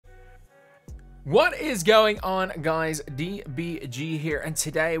What is going on, guys? DBG here, and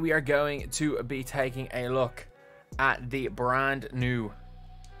today we are going to be taking a look at the brand new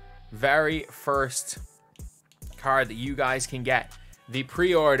very first card that you guys can get, the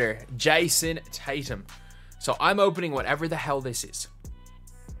pre-order JAYSON Tatum. So I'm opening whatever the hell this is.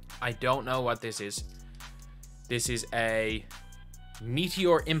 I don't know what this is. This is a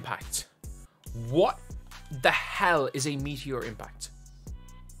Meteor Impact. What the hell is a Meteor Impact?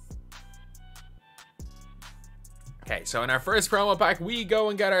 Okay, so in our first promo pack, we go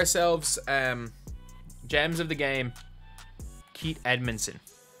and get ourselves Gems of the Game, Keith Edmondson,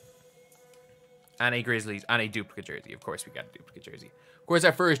 and a Grizzlies, and a duplicate jersey. Of course, we got a duplicate jersey. Of course,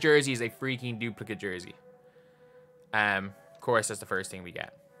 our first jersey is a freaking duplicate jersey. Of course, that's the first thing we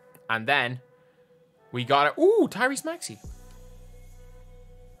get. And then we got it. Ooh, Tyrese Maxey.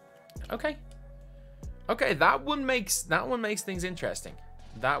 Okay. Okay, that one makes things interesting.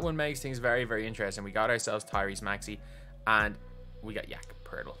 That one makes things very, very interesting. We got ourselves Tyrese Maxey, and we got Jakob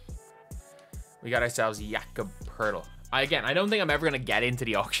Poeltl. We got ourselves Jakob Poeltl. Again, I don't think I'm ever going to get into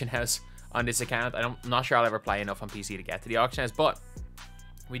the auction house on this account. I'm not sure I'll ever play enough on PC to get to the auction house, but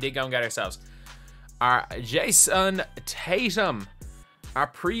we did go and get ourselves our JAYSON Tatum. Our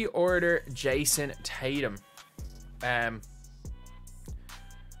pre-order JAYSON Tatum. I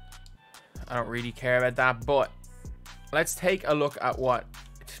don't really care about that, but let's take a look at what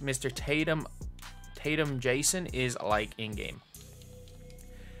Mr. Tatum JAYSON is like in game.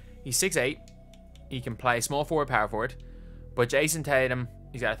 He's 6'8". He can play small forward, power forward. But JAYSON Tatum,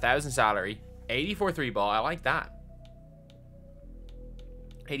 he's got 1,000 salary, 84 3 ball. I like that.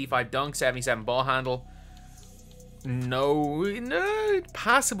 85 dunk, 77 ball handle. No,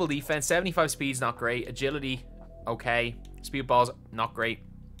 passable defense. 75 speed's not great. Agility, okay. Speed ball's not great.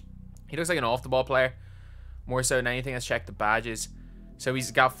 He looks like an off the ball player, more so than anything. Let's check the badges. So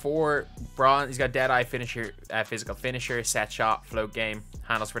he's got 4 bronze. He's got Deadeye finisher, physical finisher, set shot, float game,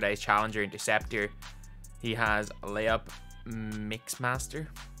 handles for days, challenger, interceptor. He has a layup, mix master,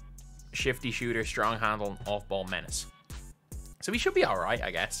 shifty shooter, strong handle, and off ball menace. So he should be all right, I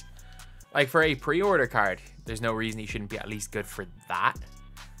guess. Like for a pre-order card, there's no reason he shouldn't be at least good for that.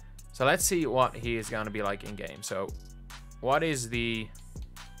 So let's see what he is going to be like in game. So what is the?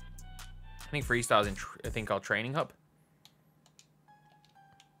 I think freestyle's in a thing called Training Hub.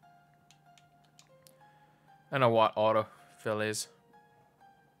 I don't know what autofill is.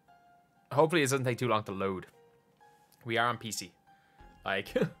 Hopefully it doesn't take too long to load. We are on PC.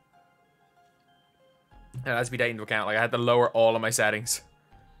 Like, it has to be taken into account. Like, I had to lower all of my settings.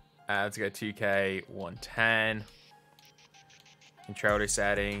 Let's go 2K110. Controller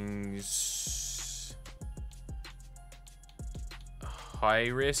settings. High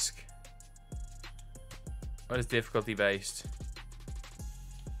risk. What is difficulty based?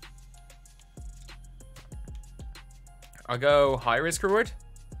 I'll go high risk reward.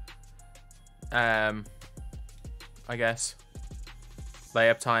 I guess.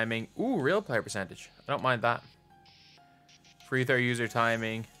 Layup timing. Ooh, real player percentage. I don't mind that. Free throw user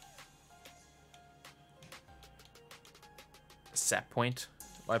timing. Set point.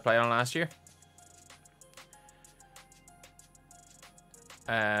 What I played on last year.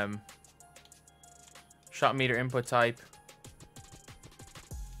 Shot meter input type.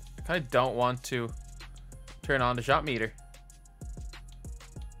 I kind of don't want to turn on the shot meter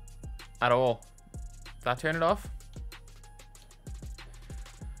at all. Did that turn it off?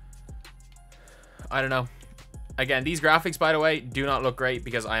 I don't know. Again, these graphics, by the way, do not look great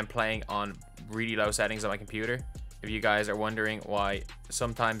because I am playing on really low settings on my computer. If you guys are wondering why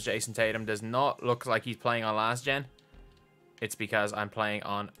sometimes JAYSON Tatum does not look like he's playing on last gen, it's because I'm playing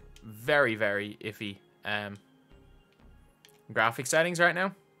on very, very iffy graphic settings right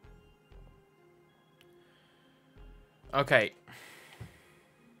now. Okay.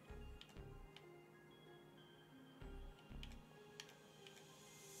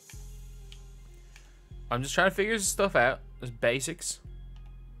 I'm just trying to figure this stuff out. There's basics.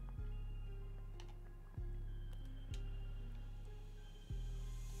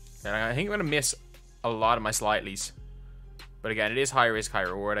 And I think I'm going to miss a lot of my slightlies. But again, it is high risk, high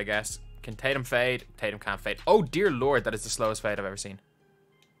reward, I guess. Can Tatum fade? Tatum can't fade. Oh, dear Lord, that is the slowest fade I've ever seen.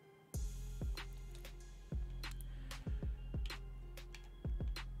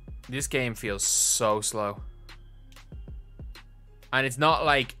 This game feels so slow. And it's not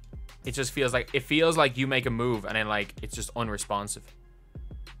like, it just feels like, it feels like you make a move and then like, it's just unresponsive.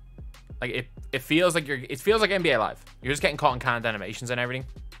 Like it feels like it feels like NBA Live. You're just getting caught in canned animations and everything.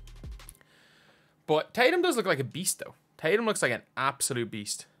 But Tatum does look like a beast though. Tatum looks like an absolute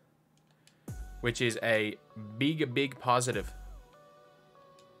beast. Which is a big, big positive.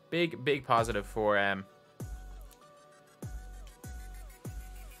 Big positive for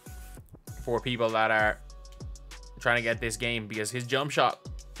people that are trying to get this game, because his jump shot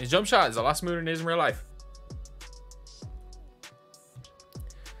is a lot smoother than it is in real life.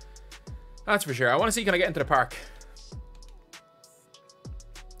 That's for sure. I want to see, can I get into the park?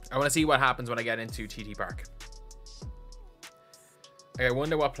 I want to see what happens when I get into TT Park. Like, I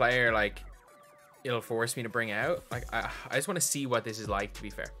wonder what player, like, it'll force me to bring out. Like, I just want to see what this is like, to be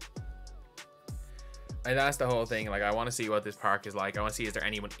fair. And that's the whole thing. Like, I want to see what this park is like. I want to see, is there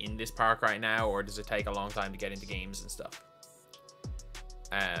anyone in this park right now, or does it take a long time to get into games and stuff?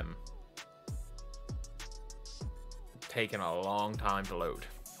 Taking a long time to load,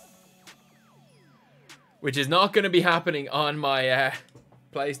 which is not going to be happening on my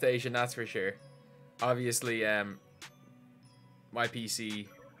PlayStation, that's for sure. Obviously, my PC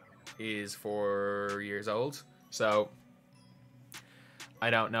is 4 years old, so I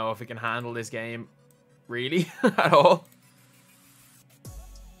don't know if it can handle this game really at all.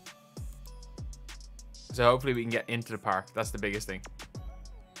 So hopefully we can get into the park. That's the biggest thing.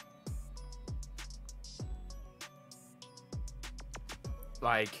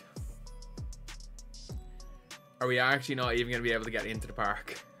 Like, are we actually not even going to be able to get into the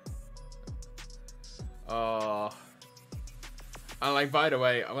park? Oh. And like, by the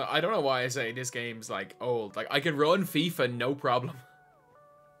way, I don't know why I say this game's like old. Like, I can run FIFA no problem.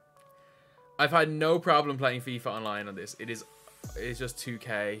 I've had no problem playing FIFA online on this. It's just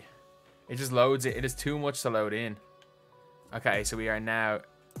 2K. It just loads it. It is too much to load in. Okay, so we are now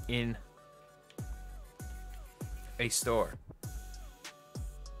in a store.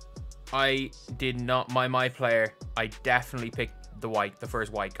 I did not, my player, I definitely picked the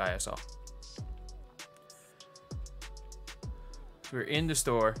first white guy I saw. So we're in the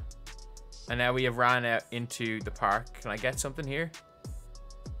store, and now we have ran out into the park. Can I get something here?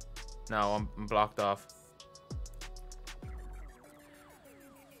 No, I'm blocked off.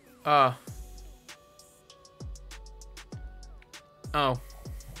 Oh.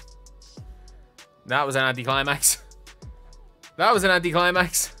 That was an anticlimax. That was an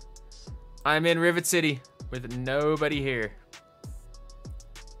anticlimax. I'm in Rivet City with nobody here.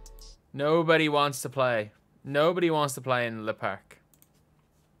 Nobody wants to play. Nobody wants to play in the park.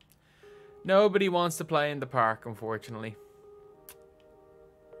 Nobody wants to play in the park, unfortunately.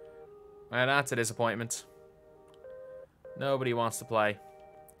 And that's a disappointment. Nobody wants to play.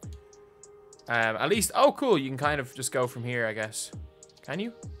 At least, oh cool, you can kind of just go from here, I guess. Can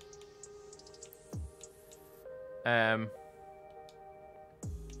you?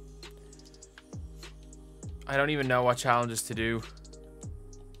 I don't even know what challenges to do.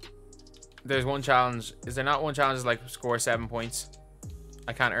 There's one challenge. Is there not one challenge that's like score 7 points?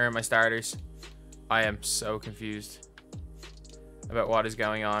 I can't earn my starters. I am so confused about what is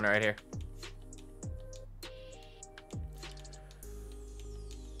going on right here.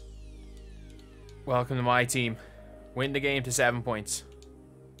 Welcome to my team. Win the game to 7 points.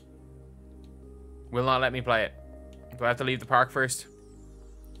 Will not let me play it. Do I have to leave the park first?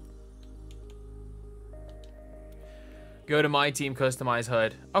 Go to my team, customize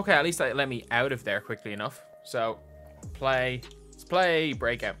HUD. Okay, at least that let me out of there quickly enough. So, play. Let's play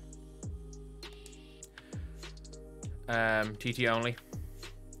Breakout. TT only.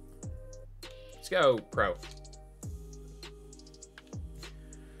 Let's go Pro.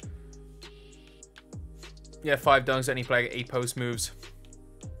 Yeah, 5 dunks, any player, 8 post moves.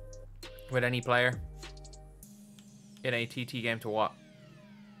 With any player. In a TT game to what?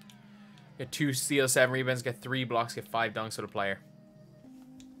 Get 2 steals, 7 rebounds, get 3 blocks, get 5 dunks with a player.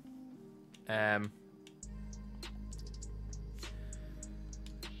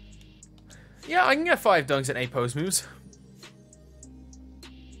 Yeah, I can get 5 dunks and 8 post moves.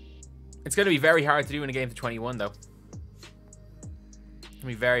 It's going to be very hard to do in a game to 21, though. It's going to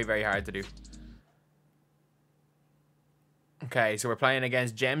be very, very hard to do. Okay, so we're playing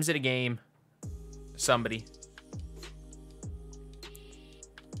against Gems of the Game. Somebody.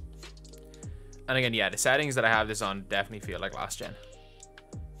 And again, yeah, the settings that I have this on definitely feel like last gen.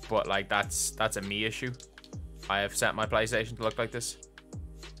 But like that's a me issue. I have set my PlayStation to look like this.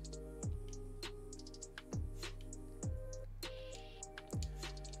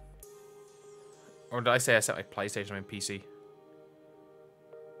 Or did I say I set my PlayStation on my PC?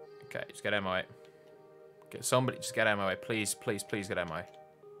 Okay, just get out of my way. Okay, somebody just get out of my way. Please, please, please get out of my way.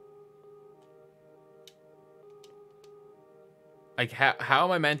 Like, how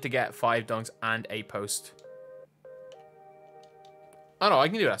am I meant to get 5 dunks and 8 post? Oh, no, I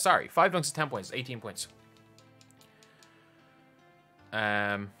can do that. Sorry. 5 dunks is 10 points. 18 points. Pick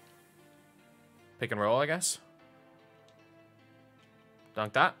and roll, I guess.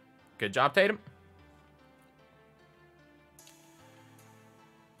 Dunk that. Good job, Tatum.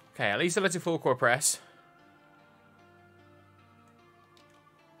 Okay, at least it lets you full court press.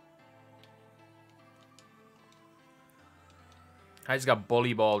 I just got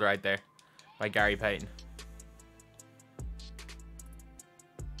bully balled right there by Gary Payton.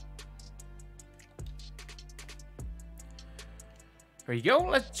 There you go.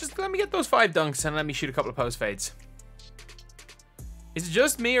 Let me get those 5 dunks and let me shoot a couple of post fades. Is it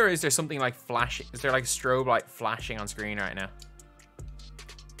just me, or is there something like flashing? Is there like a strobe light flashing on screen right now?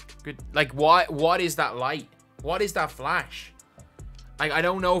 Good. Like, what is that light? What is that flash? I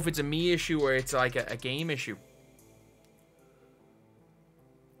don't know if it's a me issue or it's like a game issue.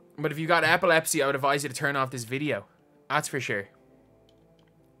 But if you got epilepsy, I would advise you to turn off this video. That's for sure.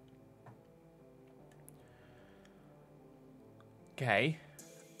 Okay.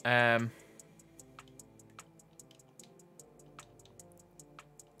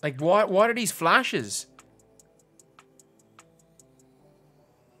 Like, what are these flashes?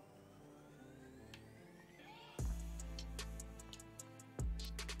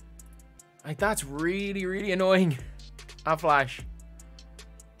 Like, that's really, really annoying. A flash.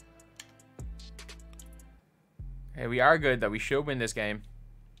 Okay, we are good, though. We should win this game.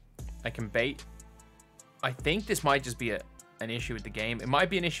 I can bait. I think this might just be an issue with the game. It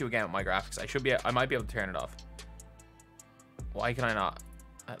might be an issue again with my graphics. I might be able to turn it off. Why can I not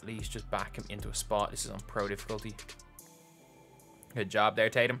at least just back him into a spot? This is on pro difficulty. Good job there,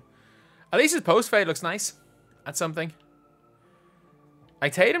 Tatum. At least his post fade looks nice. That's something.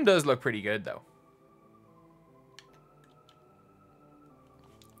 Like, Tatum does look pretty good, though.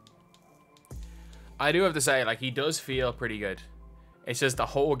 I do have to say, like, he does feel pretty good. It's just the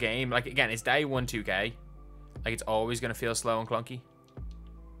whole game. Like, again, it's day 1 2K. Like, it's always going to feel slow and clunky.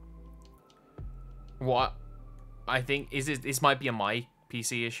 What I think is this might be a my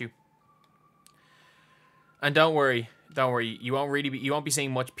PC issue. And don't worry. You won't be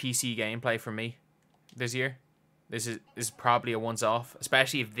seeing much PC gameplay from me this year. This is probably a once-off,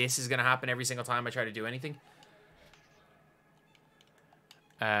 especially if this is going to happen every single time I try to do anything.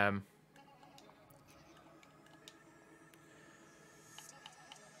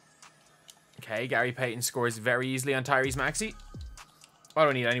 Okay, Gary Payton scores very easily on Tyrese Maxey. What do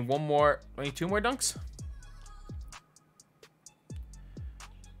I need? I need one more. I need 2 more dunks.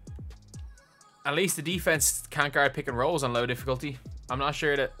 At least the defense can't guard pick and rolls on low difficulty. I'm not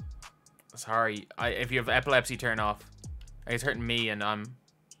sure that. Sorry, if you have epilepsy, turn off. It's hurting me, and I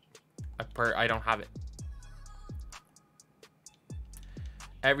don't have it.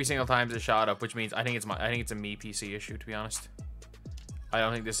 Every single time there's a shot up, which means I think it's a me PC issue, to be honest. I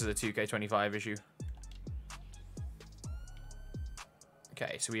don't think this is a 2K25 issue.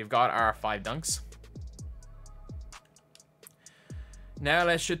 Okay, so we've got our 5 dunks. Now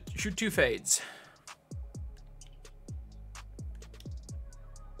let's shoot 2 fades.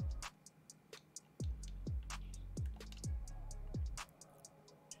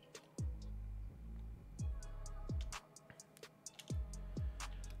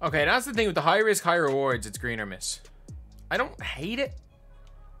 Okay, that's the thing with the high risk, high rewards. It's green or miss. I don't hate it.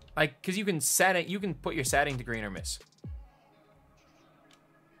 Like, because you can set it, you can put your setting to green or miss.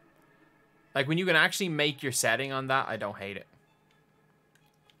 Like, when you can actually make your setting on that, I don't hate it.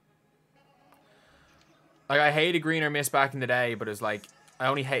 Like, I hated green or miss back in the day, but it's like, I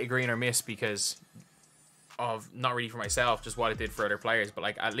only hated green or miss because of, not really for myself, just what it did for other players. But,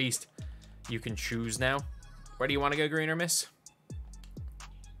 like, at least you can choose now. Where do you want to go, green or miss?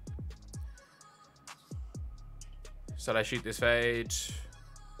 So I shoot this fade.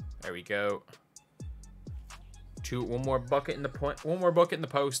 There we go. One more bucket in the point. One more bucket in the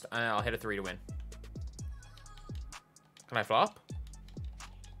post, and I'll hit a 3 to win. Can I flop?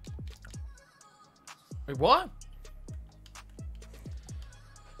 Wait, what?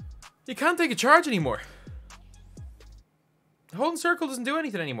 You can't take a charge anymore. Holding circle doesn't do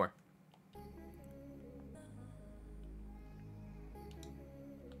anything anymore.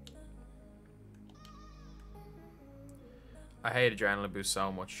 I hate Adrenaline Boost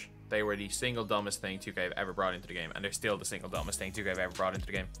so much. They were the single dumbest thing 2K have ever brought into the game, and they're still the single dumbest thing 2K have ever brought into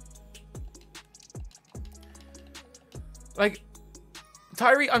the game. Like,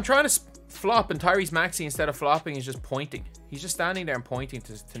 I'm trying to flop, and Tyrese Maxey, instead of flopping, is just pointing. He's just standing there and pointing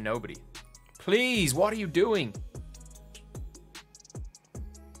to nobody. Please, what are you doing?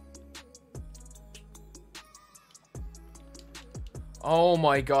 Oh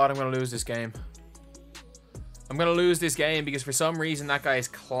my god, I'm gonna lose this game. I'm gonna lose this game because for some reason that guy is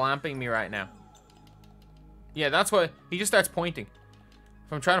clamping me right now. Yeah, that's what... He just starts pointing.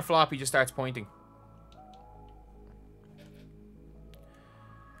 If I'm trying to flop, he just starts pointing.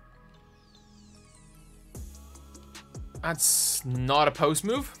 That's not a post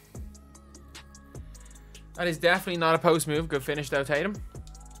move. That is definitely not a post move. Good finish though, Tatum.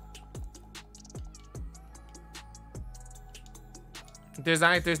 There's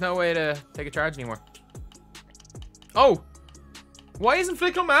no way to take a charge anymore. Oh! Why isn't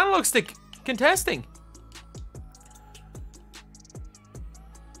flick on my analog stick contesting?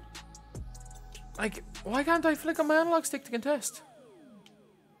 Like, why can't I flick on my analog stick to contest?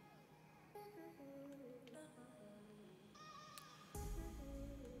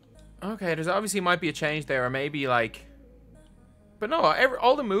 Okay, there's obviously might be a change there, or maybe like... But no,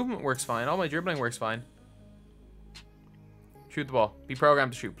 all the movement works fine. All my dribbling works fine. Shoot the ball. Be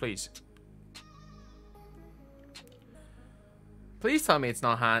programmed to shoot, please. Please tell me it's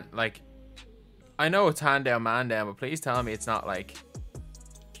not hand... Like, I know it's hand down, man down, but please tell me it's not like...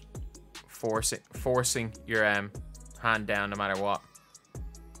 Forcing your hand down no matter what.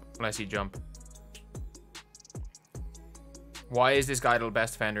 Unless you jump. Why is this guy the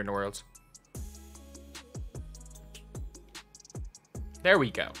best defender in the world? There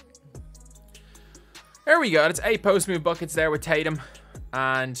we go. There we go. It's 8 post move buckets there with Tatum.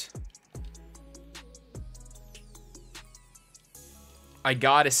 And I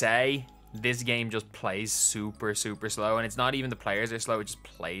gotta say, this game just plays super, super slow. And it's not even the players are slow, it just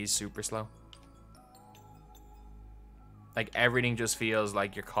plays super slow. Like, everything just feels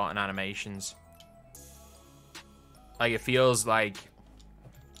like you're caught in animations. Like, it feels like...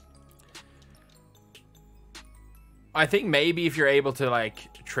 I think maybe if you're able to,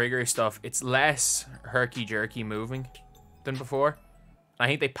 like, trigger stuff, it's less herky-jerky moving than before. I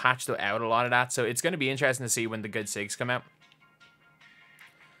think they patched out a lot of that, so it's going to be interesting to see when the good SIGs come out.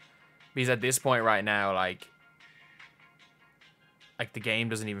 Because at this point right now, like the game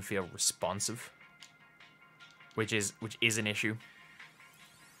doesn't even feel responsive, which is an issue.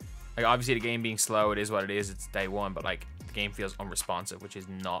 Like, obviously the game being slow, it is what it is. It's day one, but like the game feels unresponsive, which is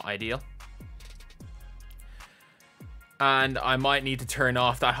not ideal. And I might need to turn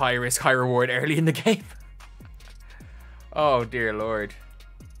off that high risk, high reward early in the game. Oh dear lord.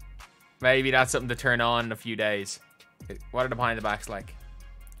 Maybe that's something to turn on in a few days. What are the behind the backs like?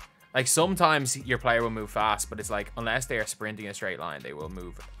 Like, sometimes your player will move fast, but it's like, unless they are sprinting in a straight line, they will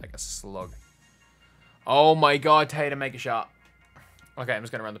move like a slug. Oh my god, Tatum, make a shot. Okay, I'm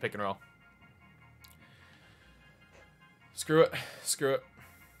just gonna run the pick and roll. Screw it. Screw it.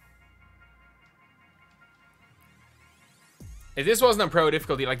 If this wasn't on pro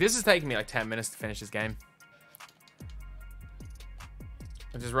difficulty, like, this is taking me like 10 minutes to finish this game.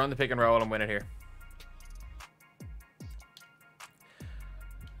 I'll just run the pick and roll and win it here.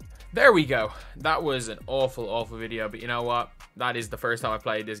 There we go. That was an awful, awful video, but you know what? That is the first time I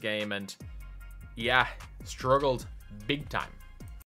played this game, and yeah, struggled big time.